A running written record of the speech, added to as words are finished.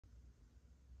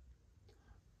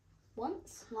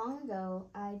Once, long ago,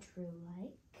 I drew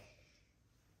like...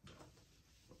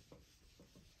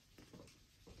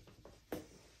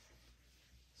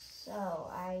 So,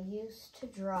 I used to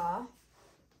draw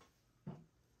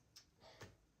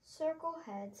circle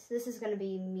heads. This is going to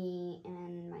be me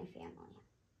and my family.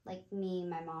 Like me,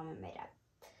 my mom, and my dad.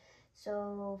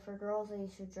 So, for girls, I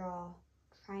used to draw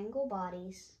triangle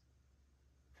bodies.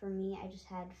 For me, I just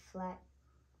had flat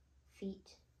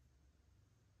feet,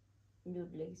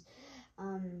 noodles,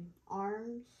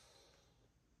 arms,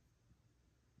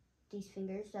 these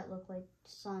fingers that look like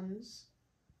suns,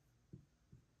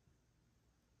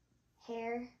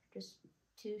 hair, just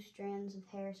 2 strands of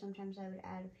hair. Sometimes I would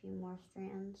add a few more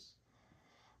strands.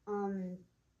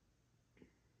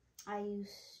 I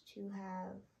used to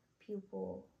have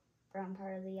pupil, brown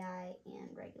part of the eye,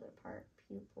 and regular part,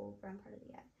 pupil, brown part of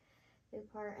the eye,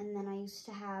 big part. And then I used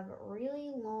to have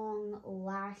really long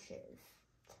lashes,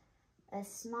 a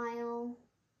smile,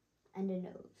 and a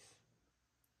nose.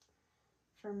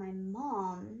 For my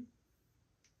mom,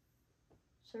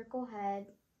 circle head,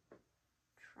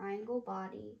 triangle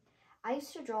body. I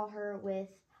used to draw her with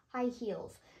high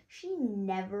heels. She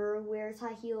never wears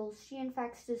high heels. She, in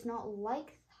fact, does not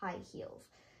like high heels.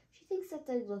 She thinks that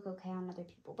they look okay on other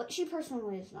people, but she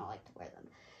personally does not like to wear them.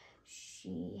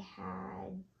 She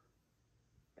had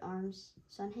arms,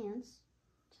 sun, hands.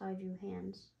 That's how I drew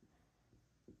hands.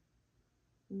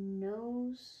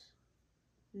 Nose,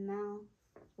 mouth,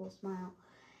 little smile.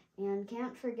 And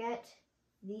can't forget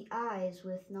the eyes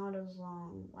with not as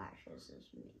long lashes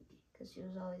as me, because she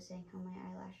was always saying how my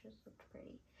eyelashes looked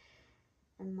pretty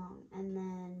and long. And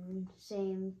then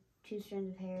same 2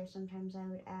 strands of hair. Sometimes I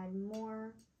would add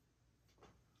more.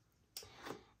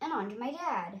 And on to my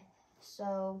dad.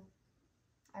 So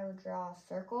I would draw a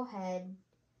circle head,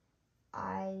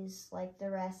 eyes like the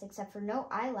rest, except for no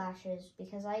eyelashes,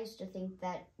 because I used to think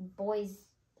that boys'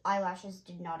 eyelashes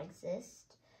did not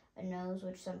exist. A nose,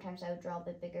 which sometimes I would draw a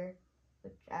bit bigger,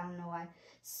 which I don't know why.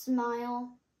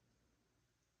 Smile.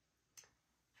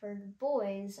 For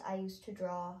boys, I used to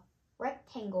draw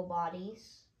rectangle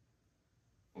bodies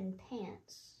and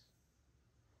pants,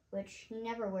 which he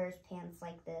never wears pants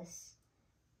like this.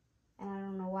 And I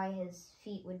don't know why his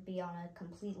feet would be on a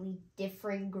completely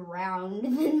different ground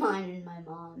than mine and my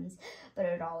mom's, but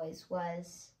it always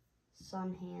was.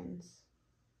 Sun hands.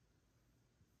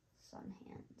 Sun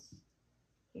hands.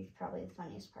 Here's probably the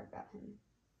funniest part about him.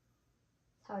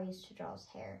 That's how I used to draw his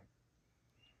hair.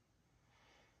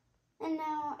 And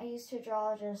now I used to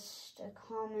draw just a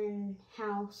common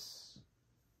house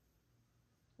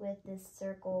with this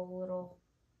circle little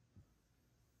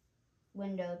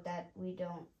window that we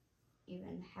don't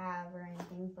even have or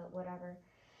anything, but whatever.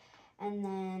 And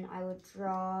then I would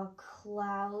draw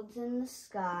clouds in the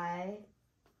sky.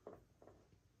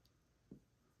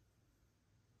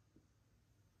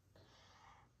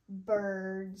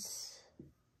 Birds.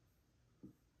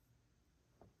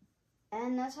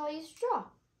 And that's how I used to draw.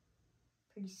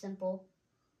 Pretty simple.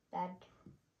 Dad,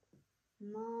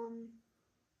 mom,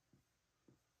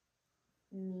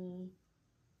 me,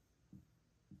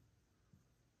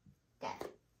 dad.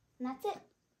 And that's it.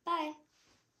 Bye.